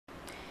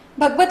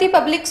Bhagwati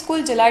public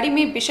school Jalari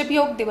में विश्व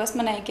योग दिवस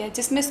मनाया गया,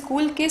 जिसमें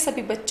स्कूल के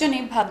सभी बच्चों ने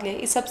भाग लिया।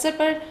 इस अवसर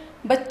पर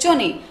बच्चों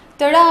ने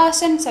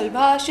तड़ासन,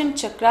 शलभासन,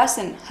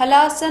 चक्रासन,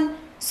 हलासन,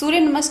 सूर्य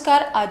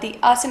नमस्कार आदि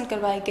आसन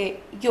करवाए गए।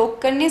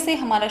 योग करने से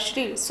हमारा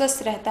शरीर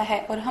स्वस्थ रहता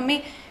है और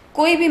हमें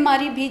कोई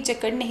बीमारी भी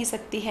जकड़ नहीं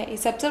सकती है।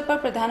 इस अवसर पर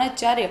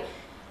प्रधानाचार्य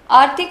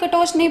आरती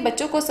कटोच ने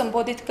बच्चों को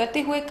संबोधित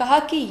करते हुए कहा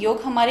कि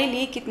योग हमारे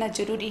लिए कितना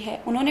जरूरी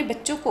है। उन्होंने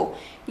बच्चों को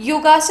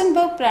योगासन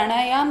व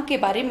प्राणायाम के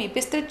बारे में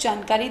विस्तृत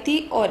जानकारी दी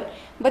और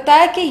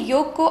बताया कि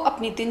योग को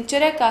अपनी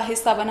दिनचर्या का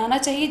हिस्सा बनाना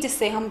चाहिए,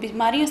 जिससे हम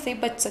बीमारियों से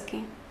बच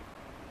सकें।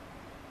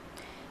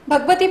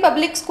 भगवती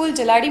पब्लिक स्कूल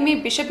जलाड़ी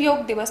में विश्व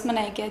योग दिवस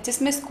मनाया गया,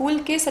 जिसमें स्कूल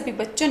के सभी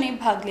बच्चों ने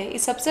भाग लिया।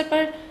 इस अवसर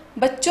पर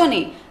बच्चों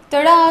ने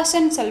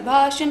तड़ासन,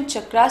 शलभासन,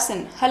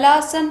 चक्रासन,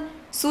 हलासन,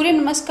 सूर्य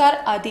नमस्कार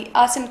आदि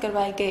आसन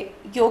करवाए गए।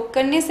 योग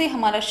करने से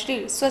हमारा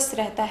शरीर स्वस्थ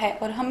रहता है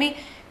और हमें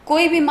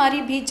कोई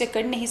बीमारी भी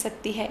जकड़ नहीं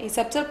सकती है। इस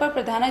अवसर पर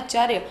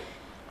प्रधानाचार्य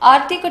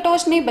आरती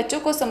कटोच ने बच्चों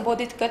को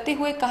संबोधित करते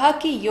हुए कहा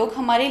कि योग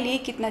हमारे लिए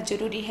कितना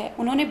जरूरी है।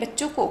 उन्होंने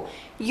बच्चों को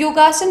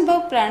योगासन व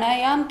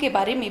प्राणायाम के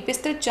बारे में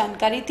विस्तृत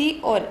जानकारी दी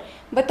और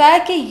बताया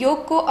कि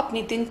योग को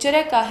अपनी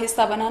दिनचर्या का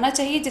हिस्सा बनाना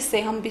चाहिए, जिससे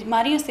हम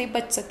बीमारियों से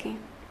बच सकें।